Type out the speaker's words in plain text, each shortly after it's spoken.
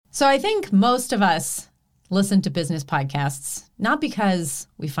So I think most of us listen to business podcasts, not because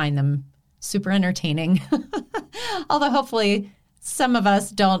we find them super entertaining, although hopefully some of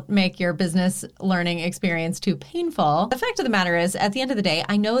us don't make your business learning experience too painful. The fact of the matter is, at the end of the day,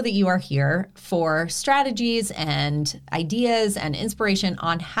 I know that you are here for strategies and ideas and inspiration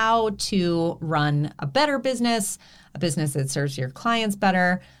on how to run a better business, a business that serves your clients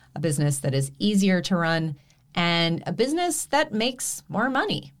better, a business that is easier to run, and a business that makes more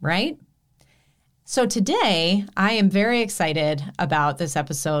money, right? So today, I am very excited about this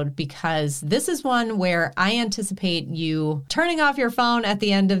episode because this is one where I anticipate you turning off your phone at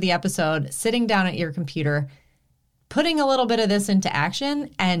the end of the episode, sitting down at your computer, putting a little bit of this into action,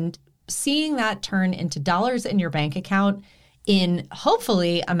 and seeing that turn into dollars in your bank account in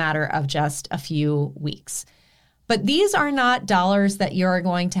hopefully a matter of just a few weeks. But these are not dollars that you're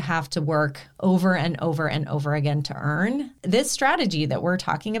going to have to work over and over and over again to earn. This strategy that we're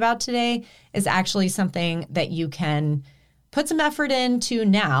talking about today is actually something that you can put some effort into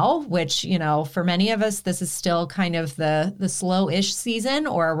now, which, for many of us, this is still kind of the slow-ish season,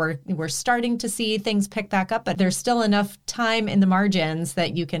 or we're starting to see things pick back up, but there's still enough time in the margins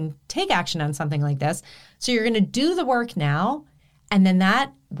that you can take action on something like this. So you're going to do the work now, and then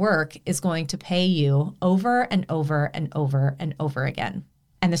that work is going to pay you over and over and over and over again.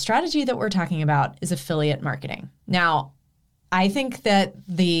 And the strategy that we're talking about is affiliate marketing. Now, I think that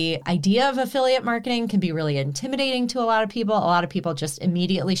the idea of affiliate marketing can be really intimidating to a lot of people. A lot of people just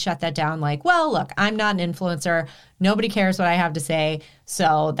immediately shut that down like, well, look, I'm not an influencer. Nobody cares what I have to say,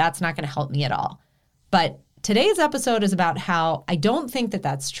 so that's not going to help me at all. But today's episode is about how I don't think that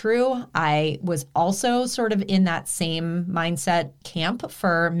that's true. I was also sort of in that same mindset camp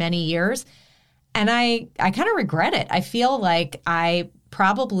for many years, and I kind of regret it. I feel like I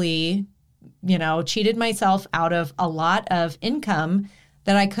probably, cheated myself out of a lot of income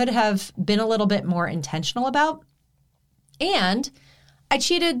that I could have been a little bit more intentional about. And I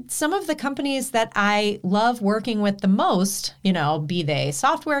cheated some of the companies that I love working with the most, be they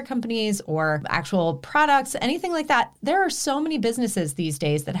software companies or actual products, anything like that. There are so many businesses these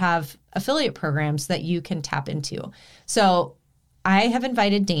days that have affiliate programs that you can tap into. So I have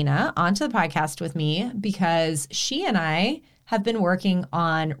invited Dayna onto the podcast with me because she and I have been working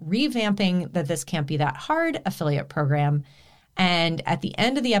on revamping the This Can't Be That Hard affiliate program. And at the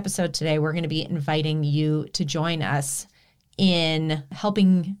end of the episode today, we're going to be inviting you to join us in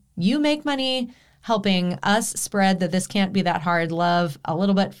helping you make money, helping us spread the This Can't Be That Hard love a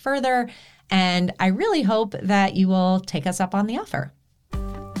little bit further. And I really hope that you will take us up on the offer.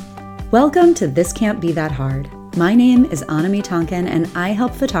 Welcome to This Can't Be That Hard. My name is Anami Tonkin, and I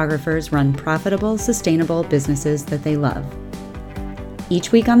help photographers run profitable, sustainable businesses that they love.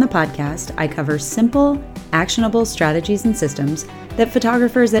 Each week on the podcast, I cover simple, actionable strategies and systems that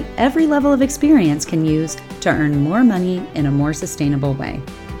photographers at every level of experience can use to earn more money in a more sustainable way.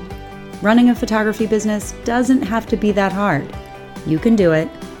 Running a photography business doesn't have to be that hard. You can do it,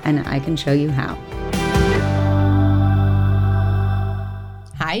 and I can show you how.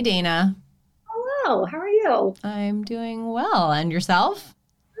 Hi, Dayna. Hello, how are you? I'm doing well. And yourself?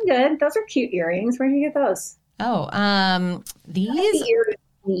 I'm good. Those are cute earrings. Where did you get those? Oh, these. The earrings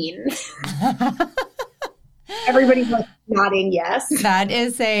clean. Everybody's like nodding yes. That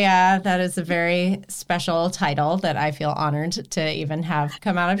is a very special title that I feel honored to even have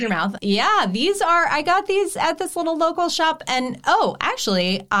come out of your mouth. Yeah, I got these at this little local shop. And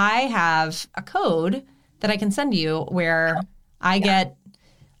actually, I have a code that I can send you where I get,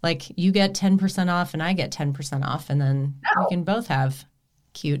 you get 10% off and I get 10% off. And then we can both have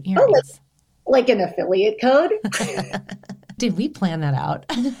cute earrings. Like an affiliate code? Did we plan that out?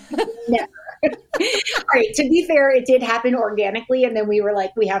 Never. All right. To be fair, it did happen organically. And then we were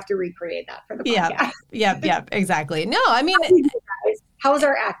like, we have to recreate that for the podcast. Yep, exactly. No, I mean, how's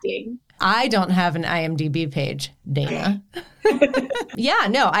our acting? I don't have an IMDb page, Dayna. Yeah,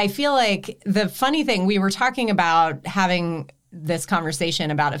 no, I feel like the funny thing, we were talking about having this conversation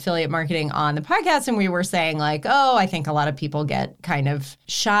about affiliate marketing on the podcast, and we were saying I think a lot of people get kind of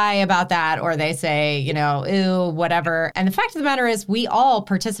shy about that, or they say, ew, whatever. And the fact of the matter is we all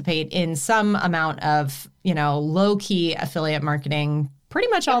participate in some amount of, low-key affiliate marketing pretty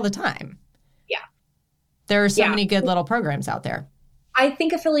much all the time. Yeah. There are so many good little programs out there. I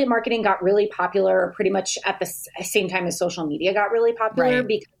think affiliate marketing got really popular pretty much at the same time as social media got really popular, right?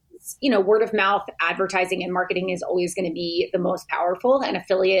 Because word of mouth advertising and marketing is always going to be the most powerful. And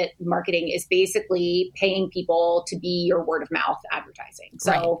affiliate marketing is basically paying people to be your word of mouth advertising.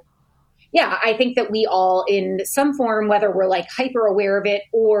 So, Yeah, I think that we all in some form, whether we're like hyper aware of it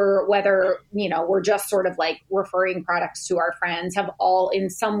or whether, we're just sort of like referring products to our friends, have all in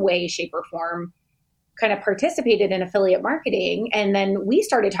some way, shape or form kind of participated in affiliate marketing. And then we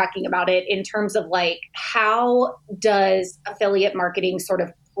started talking about it in terms of like, how does affiliate marketing sort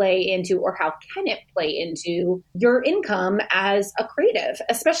of play into, or how can it play into your income as a creative,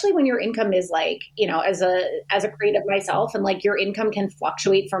 especially when your income is like, as a creative myself, and like your income can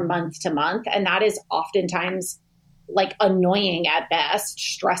fluctuate from month to month. And that is oftentimes like annoying at best,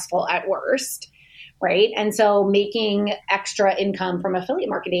 stressful at worst. Right. And so making extra income from affiliate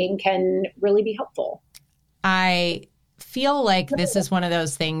marketing can really be helpful. I feel like this is one of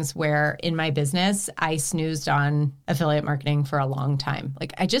those things where in my business, I snoozed on affiliate marketing for a long time.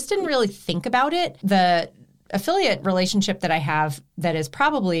 Like I just didn't really think about it. The affiliate relationship that I have that is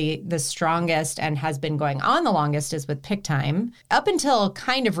probably the strongest and has been going on the longest is with PickTime. Up until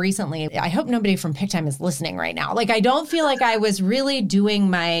kind of recently, I hope nobody from PickTime is listening right now. Like I don't feel like I was really doing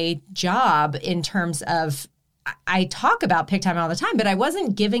my job in terms of, I talk about PickTime all the time, but I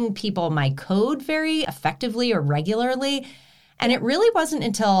wasn't giving people my code very effectively or regularly. And it really wasn't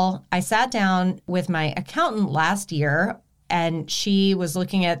until I sat down with my accountant last year and she was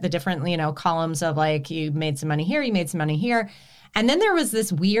looking at the different, columns of like, you made some money here, you made some money here. And then there was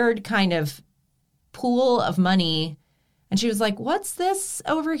this weird kind of pool of money. And she was like, what's this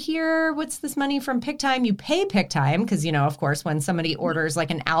over here? What's this money from PickTime? You pay PickTime because, of course, when somebody orders like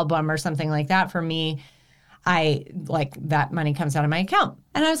an album or something like that for me, I like that money comes out of my account.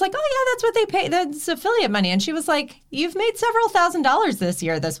 And I was like, oh yeah, that's what they pay. That's affiliate money. And she was like, you've made several $1,000s this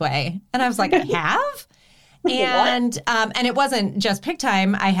year this way. And I was like, I have? And it wasn't just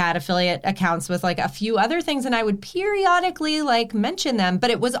PickTime. I had affiliate accounts with like a few other things and I would periodically like mention them,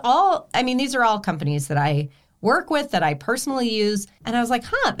 but it was all, these are all companies that I work with that I personally use. And I was like,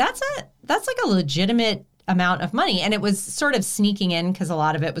 that's like a legitimate amount of money. And it was sort of sneaking in because a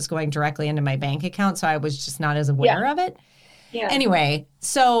lot of it was going directly into my bank account. So I was just not as aware of it. Yeah. Anyway,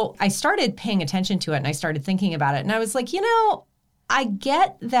 so I started paying attention to it and I started thinking about it. And I was like, I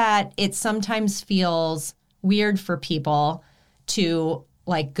get that it sometimes feels weird for people to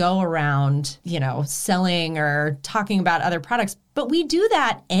like go around, selling or talking about other products. But we do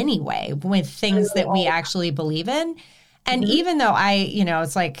that anyway with things that we actually believe in. And even though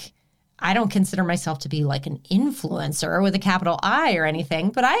it's like, I don't consider myself to be like an influencer with a capital I or anything,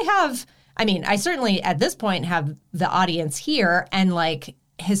 but I certainly at this point have the audience here. And like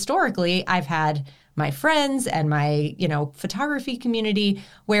historically, I've had my friends and my, photography community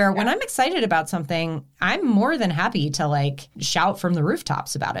where when I'm excited about something, I'm more than happy to like shout from the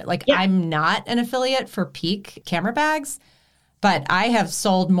rooftops about it. Like I'm not an affiliate for Peak camera bags, but I have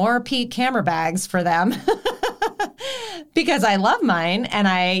sold more Peak camera bags for them because I love mine. And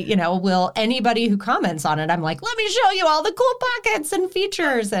anybody who comments on it, I'm like, let me show you all the cool pockets and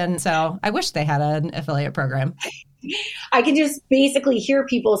features. And so I wish they had an affiliate program. I can just basically hear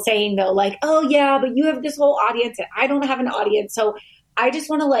people saying though, like, oh yeah, but you have this whole audience and I don't have an audience. So I just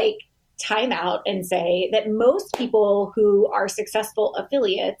want to like time out and say that most people who are successful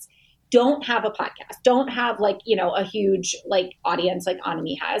affiliates don't have a podcast, don't have like, a huge like audience like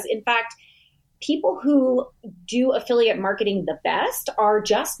Anami has. In fact, people who do affiliate marketing the best are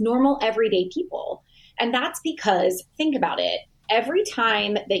just normal everyday people. And that's because, think about it, every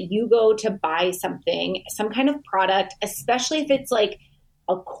time that you go to buy something, some kind of product, especially if it's like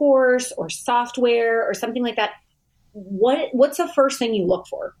a course or software or something like that, what's the first thing you look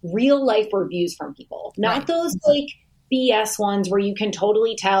for? Real life reviews from people, not those like BS ones where you can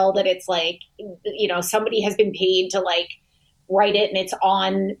totally tell that it's like, somebody has been paid to like write it and it's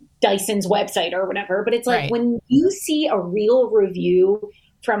on Dyson's website or whatever. But it's like when you see a real review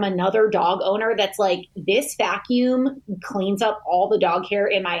from another dog owner that's like, this vacuum cleans up all the dog hair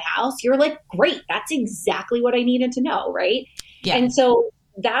in my house, you're like, great, that's exactly what I needed to know, right? Yeah. And so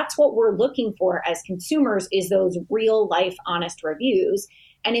that's what we're looking for as consumers, is those real life, honest reviews.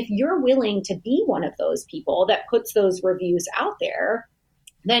 And if you're willing to be one of those people that puts those reviews out there,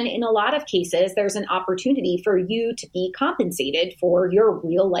 then in a lot of cases, there's an opportunity for you to be compensated for your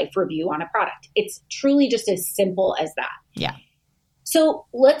real life review on a product. It's truly just as simple as that. Yeah. So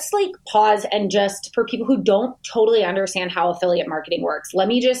let's like pause and just, for people who don't totally understand how affiliate marketing works, let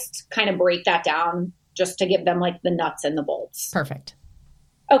me just kind of break that down just to give them like the nuts and the bolts. Perfect.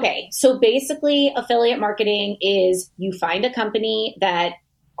 Okay. So basically affiliate marketing is you find a company that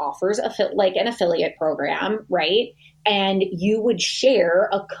offers like an affiliate program, right? And you would share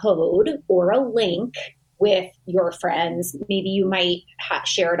a code or a link with your friends. Maybe you might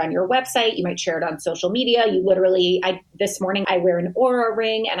share it on your website. You might share it on social media. You literally, this morning I wear an Aura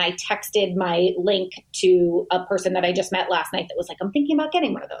ring, and I texted my link to a person that I just met last night that was like, I'm thinking about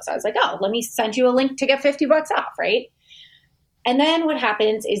getting one of those. I was like, oh, let me send you a link to get $50 off, right? And then what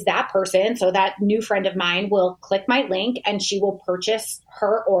happens is that person, so that new friend of mine, will click my link and she will purchase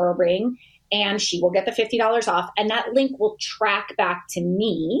her Aura ring and she will get the $50 off. And that link will track back to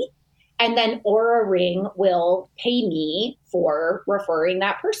me. And then Aura Ring will pay me for referring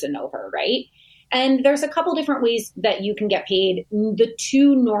that person over, right? And there's a couple different ways that you can get paid. The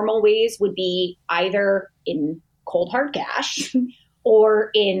two normal ways would be either in cold hard cash or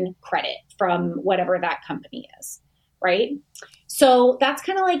in credit from whatever that company is, right? So that's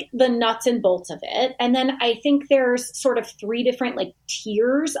kind of like the nuts and bolts of it. And then I think there's sort of three different like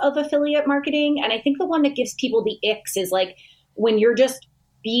tiers of affiliate marketing. And I think the one that gives people the icks is like when you're just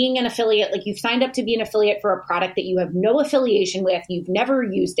being an affiliate, like you've signed up to be an affiliate for a product that you have no affiliation with, you've never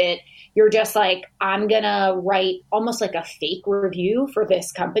used it. You're just like, I'm going to write almost like a fake review for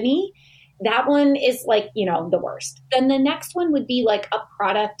this company. That one is like, the worst. Then the next one would be like a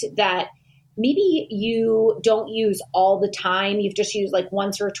product that maybe you don't use all the time. You've just used like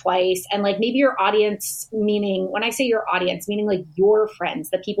once or twice. And like maybe your audience, meaning when I say your audience, meaning like your friends,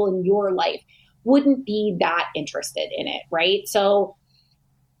 the people in your life wouldn't be that interested in it, right? So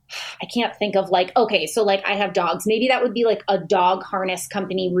I can't think of like, okay, so like I have dogs. Maybe that would be like a dog harness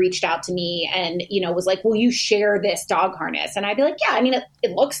company reached out to me and, was like, will you share this dog harness? And I'd be like, yeah, I mean,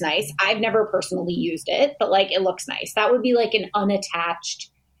 it looks nice. I've never personally used it, but like, it looks nice. That would be like an unattached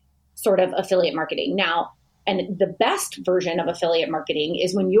sort of affiliate marketing. Now, and the best version of affiliate marketing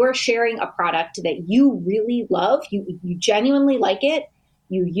is when you're sharing a product that you really love, you genuinely like it,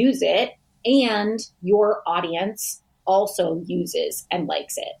 you use it, and your audience also uses and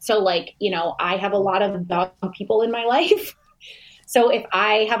likes it. So like, I have a lot of dog people in my life. So if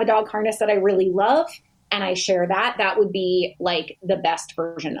I have a dog harness that I really love and I share that, that would be like the best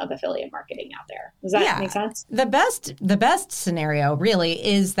version of affiliate marketing out there. Does that make sense? The best scenario really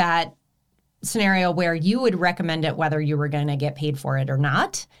is that scenario where you would recommend it whether you were going to get paid for it or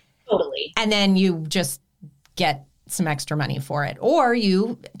not. Totally. And then you just get some extra money for it. Or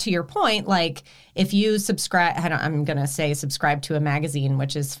you, to your point, like if you subscribe, I'm going to say subscribe to a magazine,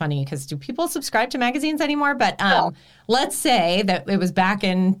 which is funny because do people subscribe to magazines anymore? But let's say that it was back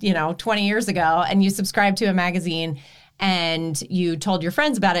in, 20 years ago and you subscribed to a magazine and you told your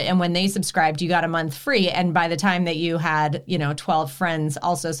friends about it. And when they subscribed, you got a month free. And by the time that you had, 12 friends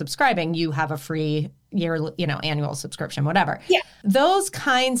also subscribing, you have a free annual subscription, whatever. Yeah. Those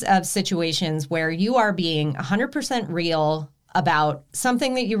kinds of situations where you are being 100% real about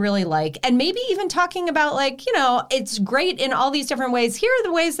something that you really like, and maybe even talking about like, it's great in all these different ways. Here are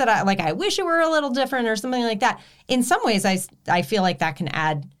the ways that I wish it were a little different or something like that. In some ways, I feel like that can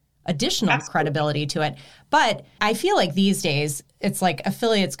add additional credibility to it. But I feel like these days, it's like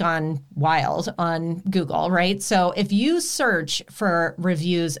affiliates gone wild on Google, right? So if you search for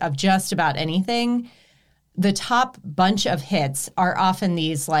reviews of just about anything, the top bunch of hits are often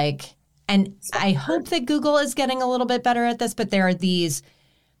these like, and I hope that Google is getting a little bit better at this, but there are these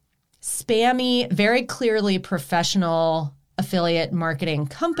spammy, very clearly professional affiliate marketing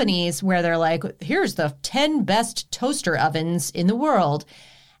companies where they're like, here's the 10 best toaster ovens in the world.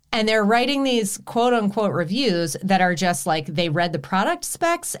 And they're writing these quote unquote reviews that are just like they read the product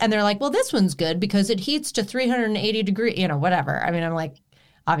specs and they're like, well, this one's good because it heats to 380 degrees, whatever. I mean, I'm like,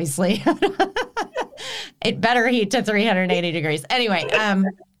 obviously, it better heat to 380 degrees. Anyway,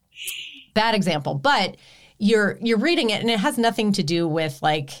 bad example. But you're reading it and it has nothing to do with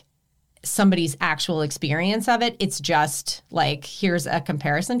like somebody's actual experience of it. It's just like, here's a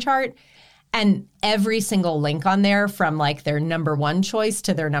comparison chart. And every single link on there from like their number 1 choice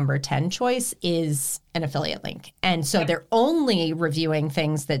to their number 10 choice is an affiliate link. And so they're only reviewing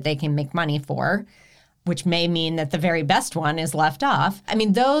things that they can make money for, which may mean that the very best one is left off. I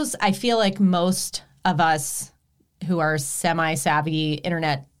mean, those, I feel like most of us who are semi-savvy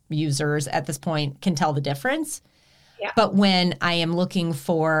internet users at this point can tell the difference. Yeah. But when I am looking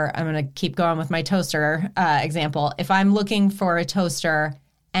for, I'm going to keep going with my toaster example. If I'm looking for a toaster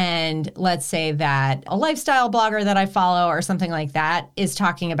and let's say that a lifestyle blogger that I follow or something like that is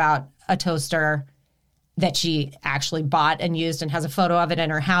talking about a toaster that she actually bought and used and has a photo of it in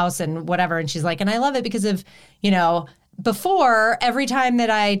her house and whatever. And she's like, and I love it because of, before every time that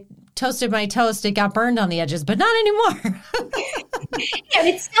I toasted my toast, it got burned on the edges, but not anymore. And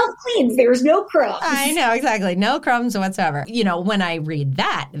it self-cleans. There's no crumbs. I know, exactly. No crumbs whatsoever. When I read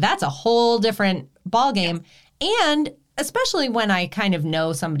that, that's a whole different ballgame. And especially when I kind of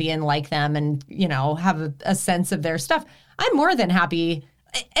know somebody and like them and, have a sense of their stuff, I'm more than happy.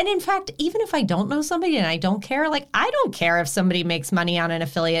 And in fact, even if I don't know somebody and I don't care, I don't care if somebody makes money on an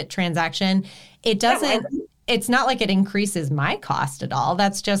affiliate transaction. It doesn't, it's not like it increases my cost at all.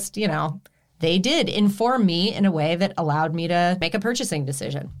 That's just, they did inform me in a way that allowed me to make a purchasing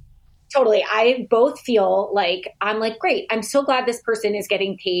decision. Totally. I both feel like I'm like, great. I'm so glad this person is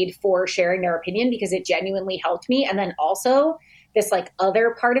getting paid for sharing their opinion because it genuinely helped me. And then also this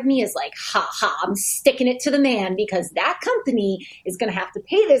other part of me is like, I'm sticking it to the man because that company is going to have to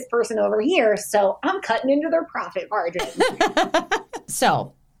pay this person over here. So I'm cutting into their profit margin.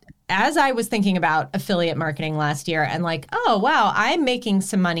 So as I was thinking about affiliate marketing last year and oh, wow, I'm making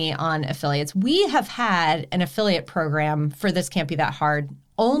some money on affiliates. We have had an affiliate program for This Can't Be That Hard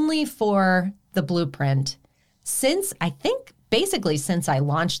only for the Blueprint since I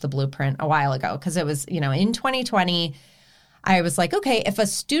launched the Blueprint a while ago, because it was, in 2020, I was like, okay, if a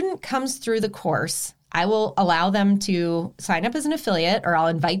student comes through the course, I will allow them to sign up as an affiliate, or I'll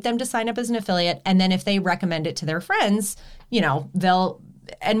invite them to sign up as an affiliate. And then if they recommend it to their friends,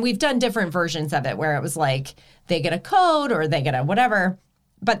 and we've done different versions of it where it was they get a code or they get a whatever,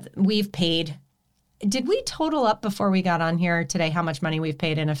 but we've paid. Did we total up before we got on here today how much money we've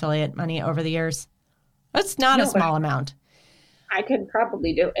paid in affiliate money over the years? That's not a small amount. I could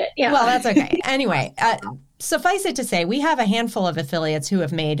probably do it. Yeah. Well, that's okay. Anyway, suffice it to say, we have a handful of affiliates who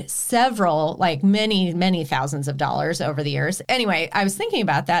have made several, many, many thousands of dollars over the years. Anyway, I was thinking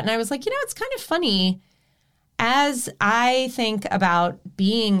about that and I was like, it's kind of funny as I think about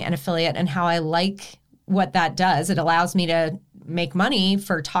being an affiliate and how I like what that does. It allows me to make money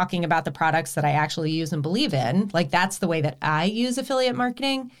for talking about the products that I actually use and believe in. That's the way that I use affiliate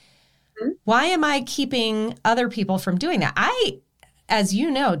marketing. Mm-hmm. Why am I keeping other people from doing that? As you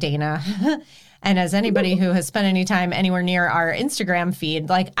know, Dayna, and as anybody who has spent any time anywhere near our Instagram feed,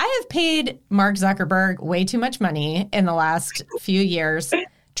 I have paid Mark Zuckerberg way too much money in the last few years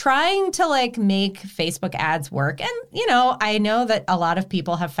trying to make Facebook ads work. And, I know that a lot of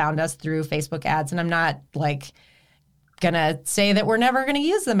people have found us through Facebook ads, and I'm not going to say that we're never going to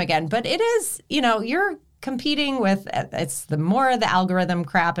use them again. But it is, you're competing with, it's the more of the algorithm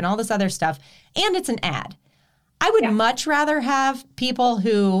crap and all this other stuff. And it's an ad. I would much rather have people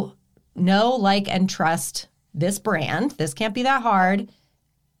who know, like, and trust this brand. This Can't Be That Hard.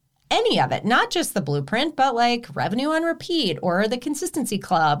 Any of it, not just the Blueprint, but Revenue on Repeat or the Consistency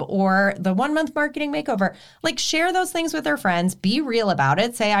Club or the 1 month marketing makeover. Share those things with their friends, be real about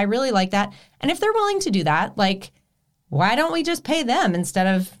it, say, I really like that. And if they're willing to do that, why don't we just pay them instead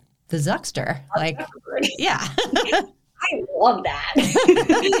of the Zuckster? Yeah. I love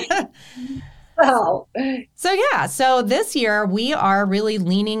that. So this year we are really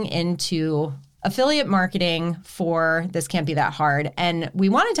leaning into affiliate marketing for This Can't Be That Hard. And we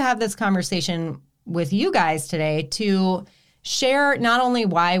wanted to have this conversation with you guys today to share not only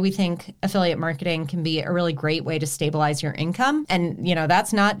why we think affiliate marketing can be a really great way to stabilize your income. And,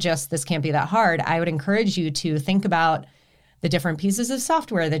 that's not just This Can't Be That Hard. I would encourage you to think about the different pieces of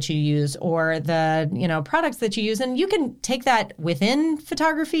software that you use or the, products that you use. And you can take that within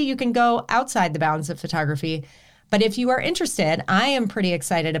photography. You can go outside the bounds of photography. But if you are interested, I am pretty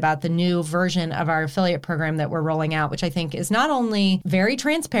excited about the new version of our affiliate program that we're rolling out, which I think is not only very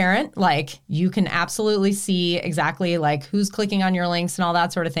transparent, you can absolutely see exactly who's clicking on your links and all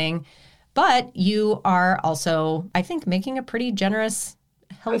that sort of thing, but you are also, I think, making a pretty generous,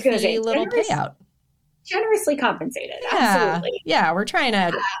 healthy little payout. Generously compensated. Yeah. Absolutely. Yeah, we're trying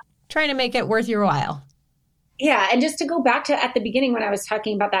to make it worth your while. Yeah, and just to go back to at the beginning when I was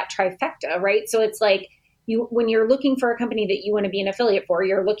talking about that trifecta, right? So it's when you're looking for a company that you want to be an affiliate for,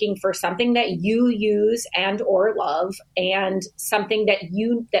 you're looking for something that you use and or love, and something that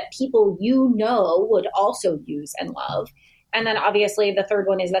people would also use and love. And then obviously the third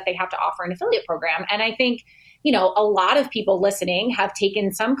one is that they have to offer an affiliate program. And I think, a lot of people listening have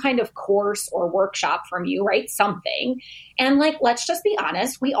taken some kind of course or workshop from you, right? Something. And let's just be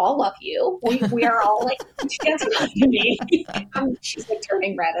honest, we all love you. We are all she's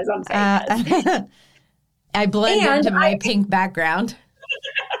turning red as I'm saying this. I blend into my pink background.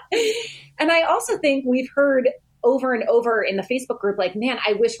 And I also think we've heard over and over in the Facebook group, man,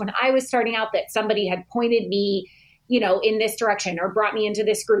 I wish when I was starting out that somebody had pointed me, in this direction or brought me into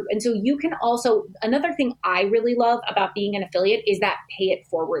this group. And so you can also, another thing I really love about being an affiliate is that pay it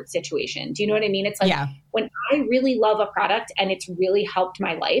forward situation. Do you know what I mean? It's when I really love a product and it's really helped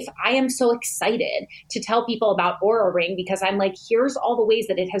my life, I am so excited to tell people about Aura Ring because I'm here's all the ways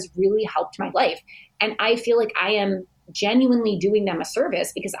that it has really helped my life. And I feel like I am genuinely doing them a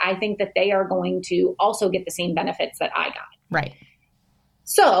service because I think that they are going to also get the same benefits that I got. Right.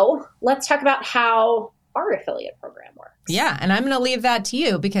 So let's talk about how our affiliate program works. Yeah. And I'm going to leave that to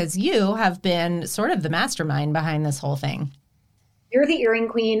you because you have been sort of the mastermind behind this whole thing. You're the earring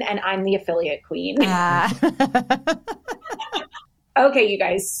queen and I'm the affiliate queen. Okay, you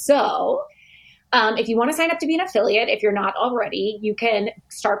guys. So if you want to sign up to be an affiliate, if you're not already, you can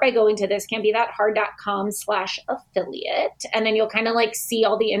start by going to thiscan'tbethathard.com/affiliate. And then you'll kind of like see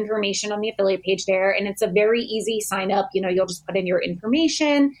all the information on the affiliate page there. And it's a very easy sign up. You know, you'll just put in your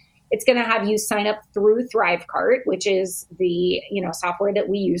information. It's going to have you sign up through Thrivecart, which is the, software that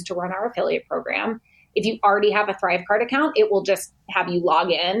we use to run our affiliate program. If you already have a Thrivecart account, it will just have you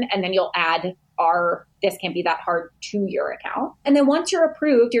log in and then you'll add our This Can't Be That Hard to your account. And then once you're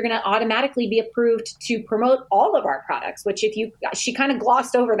approved, you're going to automatically be approved to promote all of our products, which she kind of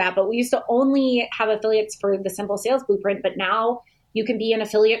glossed over that, but we used to only have affiliates for the Simple Sales Blueprint, but now you can be an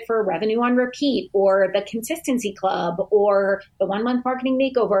affiliate for Revenue on Repeat or the Consistency Club or the 1 Month Marketing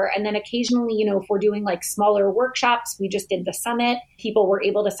Makeover. And then occasionally, if we're doing like smaller workshops, we just did the summit, people were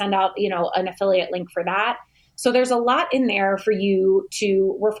able to send out, an affiliate link for that. So there's a lot in there for you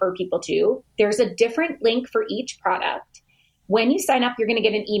to refer people to. There's a different link for each product. When you sign up, you're going to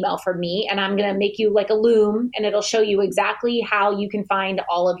get an email from me and I'm going to make you like a Loom and it'll show you exactly how you can find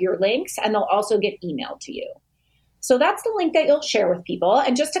all of your links and they'll also get emailed to you. So that's the link that you'll share with people.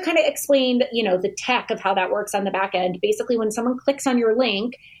 And just to kind of explain, the tech of how that works on the back end, basically when someone clicks on your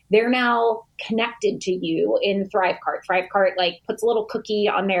link, they're now connected to you in Thrivecart. Thrivecart like puts a little cookie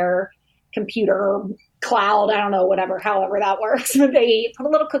on their computer cloud, I don't know, however that works. But they put a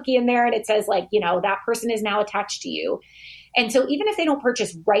little cookie in there and it says like, that person is now attached to you. And so even if they don't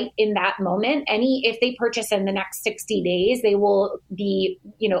purchase right in that moment, if they purchase in the next 60 days, they will be,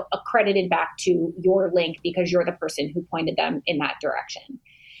 accredited back to your link because you're the person who pointed them in that direction.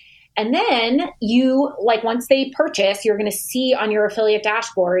 And then once they purchase, you're going to see on your affiliate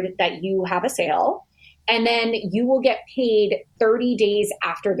dashboard that you have a sale. And then you will get paid 30 days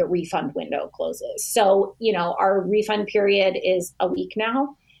after the refund window closes. So, our refund period is a week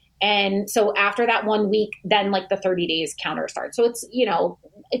now. And so after that 1 week, then like the 30 days counter starts. So it's,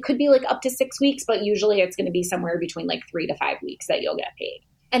 it could be like up to 6 weeks, but usually it's going to be somewhere between like 3 to 5 weeks that you'll get paid.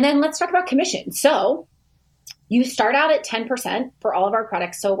 And then let's talk about commission. So you start out at 10% for all of our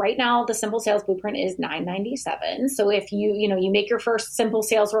products. So right now the Simple Sales Blueprint is $9.97. So if you make your first Simple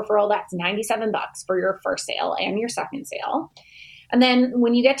Sales referral, that's $97 for your first sale and your second sale. And then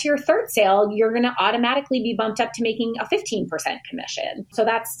when you get to your third sale, you're going to automatically be bumped up to making a 15% commission. So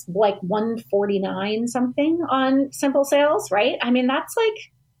that's like $149 something on Simple Sales, right? I mean, that's a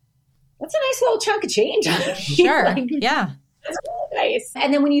nice little chunk of change. Sure. Yeah. That's really nice.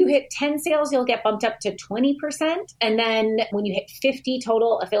 And then when you hit 10 sales, you'll get bumped up to 20%. And then when you hit 50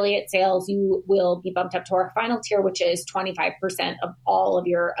 total affiliate sales, you will be bumped up to our final tier, which is 25% of all of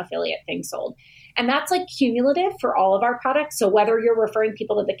your affiliate things sold. And that's like cumulative for all of our products. So whether you're referring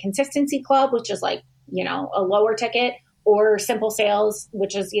people to the Consistency Club, which is like, a lower ticket, or Simple Sales,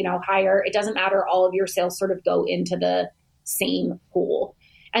 which is, higher, it doesn't matter. All of your sales sort of go into the same pool.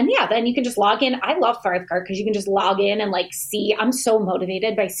 And yeah, then you can just log in. I love Thrivecart because you can just log in and like see. I'm so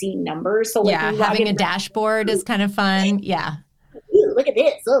motivated by seeing numbers. So like having a dashboard is kind of fun. Yeah. Ooh, look at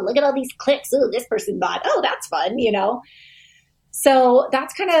this. Oh, look at all these clicks. Oh, this person bought. Oh, that's fun, So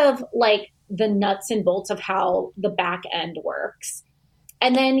that's kind of like the nuts and bolts of how the back end works.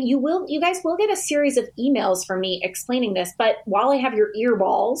 And then you guys will get a series of emails from me explaining this. But while I have your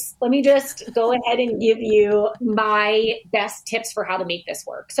earballs, let me just go ahead and give you my best tips for how to make this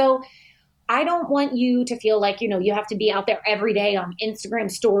work. So I don't want you to feel like, you have to be out there every day on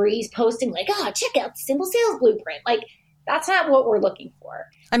Instagram stories posting like, check out the Simple Sales Blueprint. Like, that's not what we're looking for.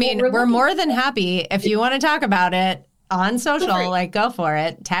 I mean, we're more than happy if you want to talk about it on social, like go for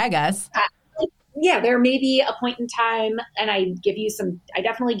it, tag us. Yeah, there may be a point in time, and I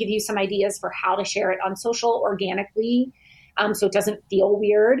definitely give you some ideas for how to share it on social organically, so it doesn't feel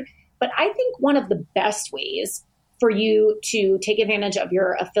weird. But I think one of the best ways for you to take advantage of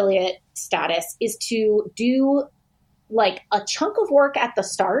your affiliate status is to do like a chunk of work at the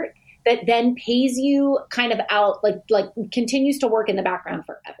start that then pays you kind of out, like continues to work in the background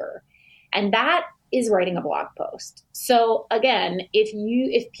forever. And that is writing a blog post. So again, if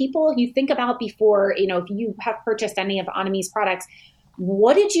you think about before, if you have purchased any of Anami's products,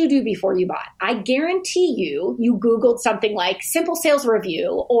 what did you do before you bought? I guarantee you Googled something like Simple Sales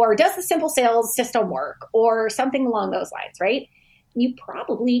Review, or does the Simple Sales system work, or something along those lines, right? You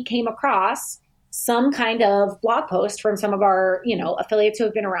probably came across some kind of blog post from some of our, affiliates who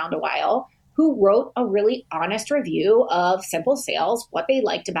have been around a while, who wrote a really honest review of Simple Sales, what they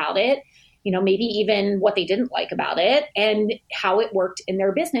liked about it, maybe even what they didn't like about it and how it worked in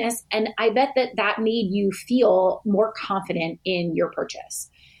their business. And I bet that made you feel more confident in your purchase.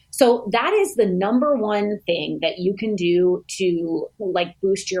 So that is the number one thing that you can do to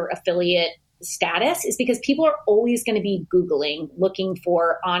boost your affiliate status, is because people are always going to be Googling, looking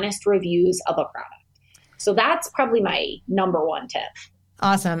for honest reviews of a product. So that's probably my number one tip.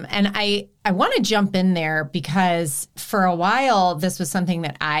 Awesome. And I want to jump in there because for a while, this was something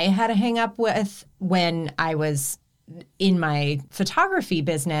that I had a hang up with when I was in my photography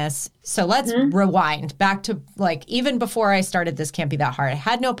business. So let's rewind back to even before I started This Can't Be That Hard. I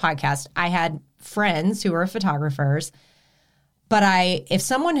had no podcast. I had friends who were photographers. But if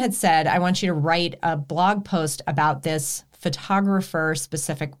someone had said, I want you to write a blog post about this photographer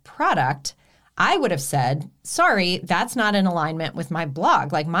specific product, I would have said, sorry, that's not in alignment with my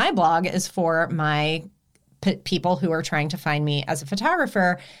blog. My blog is for my people who are trying to find me as a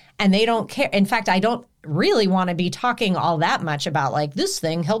photographer, and they don't care. In fact, I don't really want to be talking all that much about this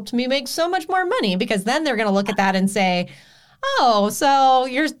thing helped me make so much more money, because then they're going to look at that and say, oh, so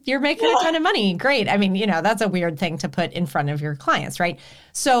you're making a ton of money. Great. I mean, that's a weird thing to put in front of your clients, right?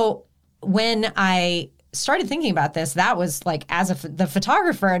 So when I started thinking about this, that was the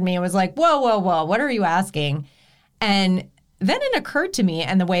photographer in me, it was whoa, what are you asking? And then it occurred to me,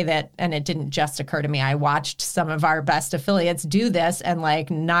 and it didn't just occur to me, I watched some of our best affiliates do this and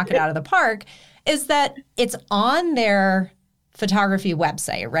knock it out of the park, is that it's on their photography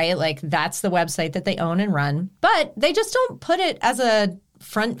website, right? That's the website that they own and run, but they just don't put it as a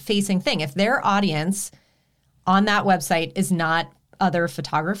front-facing thing. If their audience on that website is not other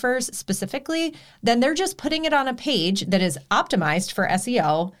photographers specifically, then they're just putting it on a page that is optimized for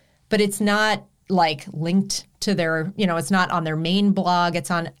SEO, but it's not linked to their, it's not on their main blog. It's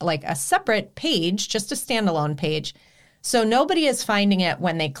on a separate page, just a standalone page. So nobody is finding it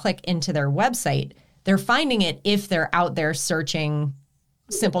when they click into their website. They're finding it if they're out there searching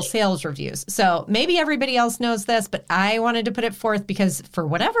Simple Sales reviews. So maybe everybody else knows this, but I wanted to put it forth because for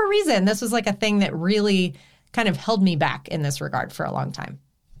whatever reason, this was a thing that really kind of held me back in this regard for a long time.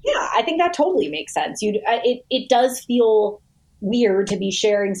 Yeah, I think that totally makes sense. It does feel weird to be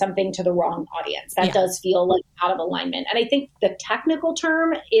sharing something to the wrong audience. That does feel out of alignment. And I think the technical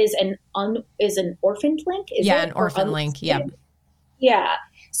term is an orphaned link. An orphan link. Yeah. Yeah.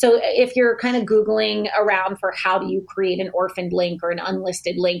 So if you're kind of Googling around for how do you create an orphaned link or an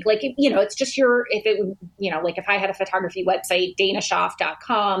unlisted link, it's just if I had a photography website,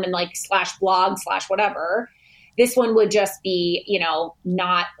 daynaschaaf.com and /blog/whatever, this one would just be,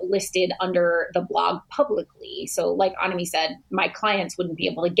 not listed under the blog publicly. So like Anami said, my clients wouldn't be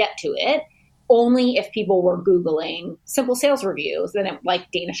able to get to it. Only if people were Googling Simple Sales reviews, then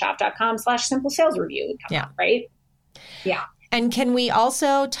daynaschaaf.com/simple sales review would come up, right? Yeah. And can we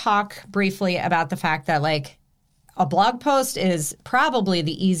also talk briefly about the fact that a blog post is probably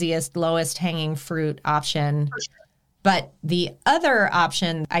the easiest, lowest hanging fruit option. For sure. But the other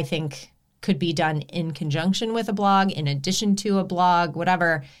option, I think, could be done in conjunction with a blog, in addition to a blog,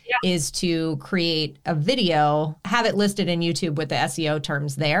 whatever, is to create a video, have it listed in YouTube with the SEO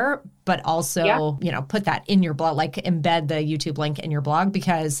terms there, but also, put that in your blog, embed the YouTube link in your blog,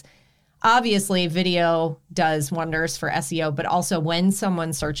 because obviously video does wonders for SEO, but also when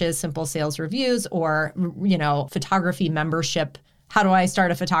someone searches Simple Sales reviews or, photography membership, how do I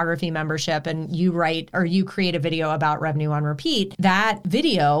start a photography membership? And you write or you create a video about revenue on repeat. That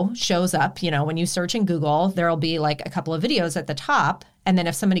video shows up, when you search in Google, there'll be a couple of videos at the top. And then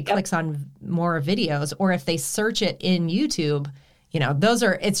if somebody clicks on more videos, or if they search it in YouTube,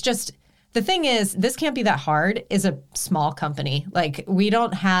 it's just, the thing is, This Can't Be That Hard is a small company. We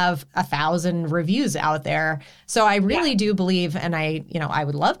don't have 1,000 reviews out there. So I really do believe, and I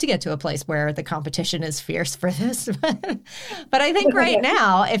would love to get to a place where the competition is fierce for this. But I think right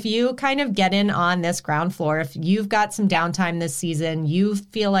now, if you kind of get in on this ground floor, if you've got some downtime this season, you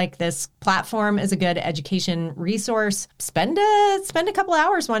feel like this platform is a good education resource, spend a couple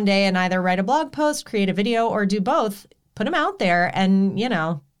hours one day and either write a blog post, create a video, or do both. Put them out there and,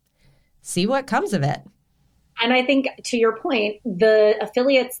 see what comes of it. And I think to your point, the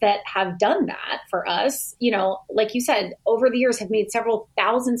affiliates that have done that for us, like you said, over the years have made several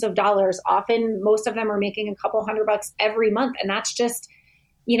thousands of dollars. Often, most of them are making a couple $100 every month. And that's just,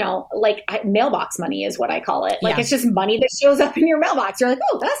 mailbox money is what I call it. It's just money that shows up in your mailbox. You're like,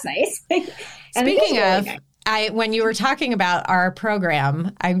 oh, that's nice. When you were talking about our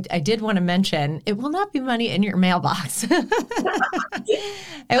program, I did want to mention it will not be money in your mailbox. It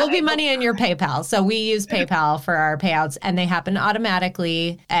will be money in your PayPal. So we use PayPal for our payouts and they happen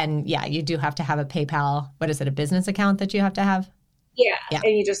automatically. And yeah, you do have to have a PayPal. What is it? A business account that you have to have? Yeah.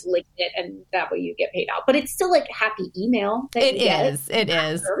 And you just link it and that way you get paid out. But it's still like happy email. It is. It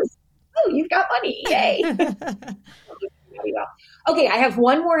is. Oh, you've got money. Yay. Okay. I have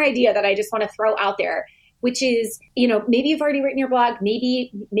one more idea that I just want to throw out there, which is, maybe you've already written your blog.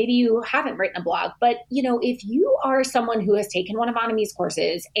 Maybe you haven't written a blog, but if you are someone who has taken one of Anami's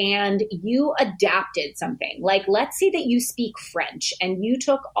courses and you adapted something, like let's say that you speak French and you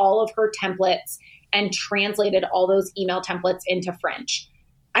took all of her templates and translated all those email templates into French.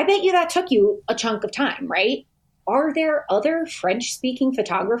 I bet you that took you a chunk of time, right? Are there other French-speaking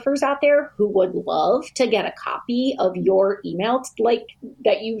photographers out there who would love to get a copy of your email, like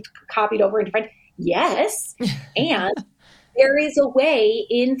that you copied over into French? Yes. And there is a way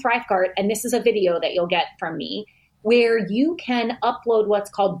in ThriveCart, and this is a video that you'll get from me, where you can upload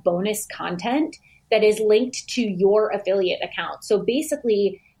what's called bonus content that is linked to your affiliate account. So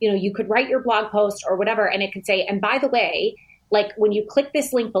basically, you could write your blog post or whatever, and it could say, and by the way, like when you click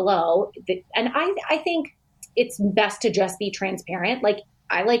this link below, and I think it's best to just be transparent. Like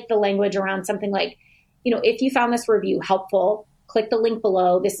I like the language around something like, if you found this review helpful, click the link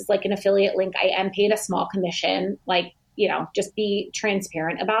below. This is like an affiliate link. I am paid a small commission, just be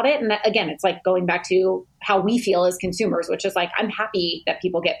transparent about it. And that, again, it's like going back to how we feel as consumers, which is like, I'm happy that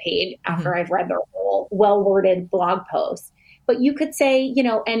people get paid after I've read their whole well-worded blog post. But you could say,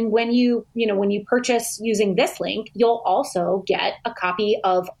 and when you purchase using this link, you'll also get a copy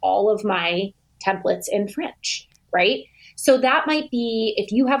of all of my templates in French, right? So that might be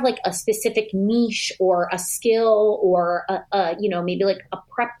if you have like a specific niche or a skill or maybe like a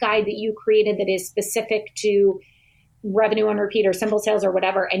prep guide that you created that is specific to revenue on repeat or simple sales or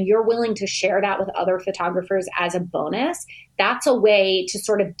whatever, and you're willing to share that with other photographers as a bonus. That's a way to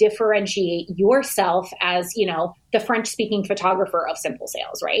sort of differentiate yourself as, the French speaking photographer of simple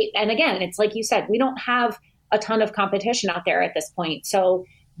sales, right? And again, it's like you said, we don't have a ton of competition out there at this point. So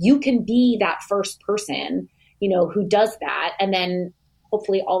you can be that first person, who does that. And then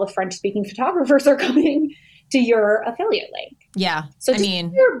hopefully all the French speaking photographers are coming to your affiliate link. Yeah. So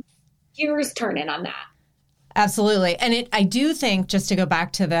your gears turning on that. Absolutely. And I do think, just to go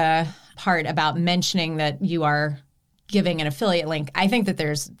back to the part about mentioning that you are giving an affiliate link, I think that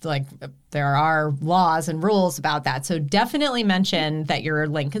there are laws and rules about that. So definitely mention that your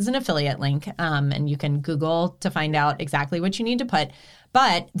link is an affiliate link, and you can Google to find out exactly what you need to put.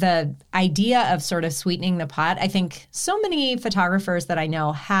 But the idea of sort of sweetening the pot, I think so many photographers that I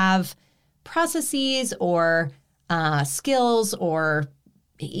know have processes or skills or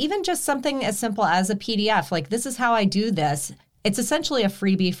even just something as simple as a PDF. Like, this is how I do this. It's essentially a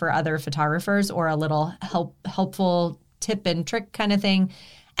freebie for other photographers or a little helpful tip and trick kind of thing.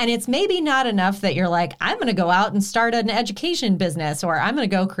 And it's maybe not enough that you're like, I'm going to go out and start an education business, or I'm going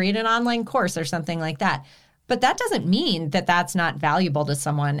to go create an online course or something like that. But that doesn't mean that that's not valuable to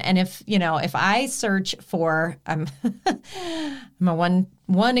someone. And if I search for, I'm a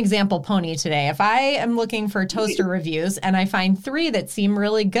one example pony today. If I am looking for toaster reviews and I find 3 that seem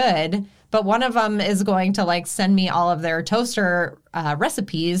really good, but one of them is going to send me all of their toaster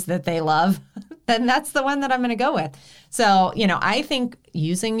recipes that they love, then that's the one that I'm going to go with. So, I think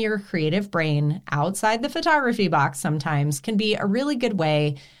using your creative brain outside the photography box sometimes can be a really good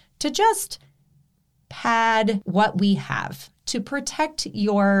way to just pad what we have to protect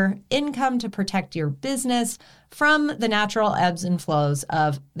your income, to protect your business from the natural ebbs and flows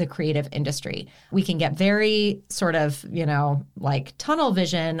of the creative industry. We can get very sort of, tunnel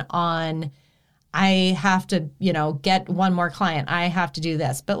vision on, I have to, get one more client. I have to do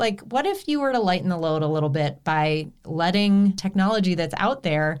this. But what if you were to lighten the load a little bit by letting technology that's out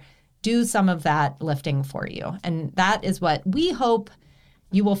there do some of that lifting for you? And that is what we hope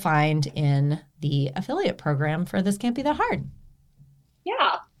you will find in the affiliate program for This Can't Be That Hard.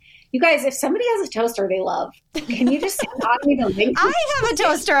 Yeah. You guys, if somebody has a toaster they love, can you just send me the link? I have a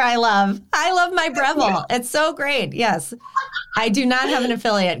toaster I love. I love my Breville. It's so great. Yes. I do not have an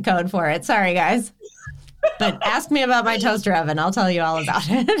affiliate code for it. Sorry, guys. But ask me about my toaster oven. I'll tell you all about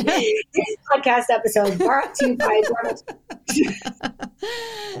it. This podcast episode brought to you by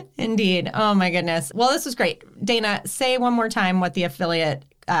Indeed. Oh, my goodness. Well, this was great. Dayna, say one more time what the affiliate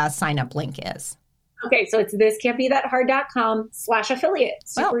sign-up link is. Okay, so it's thiscan'tbethathard.com/affiliate.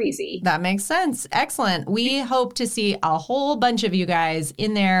 Super easy. That makes sense. Excellent. We hope to see a whole bunch of you guys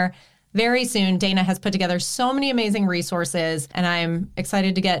in there very soon. Dayna has put together so many amazing resources, and I'm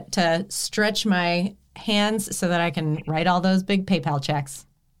excited to get to stretch my hands so that I can write all those big PayPal checks.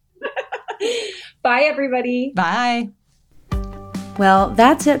 Bye, everybody. Bye. Well,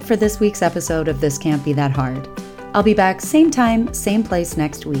 that's it for this week's episode of This Can't Be That Hard. I'll be back same time, same place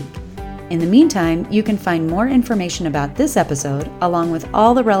next week. In the meantime, you can find more information about this episode, along with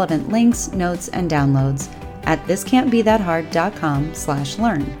all the relevant links, notes, and downloads at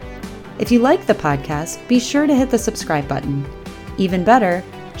thiscan'tbethathard.com/learn. If you like the podcast, be sure to hit the subscribe button. Even better,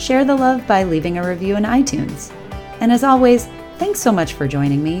 share the love by leaving a review in iTunes. And as always, thanks so much for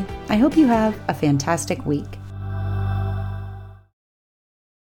joining me. I hope you have a fantastic week.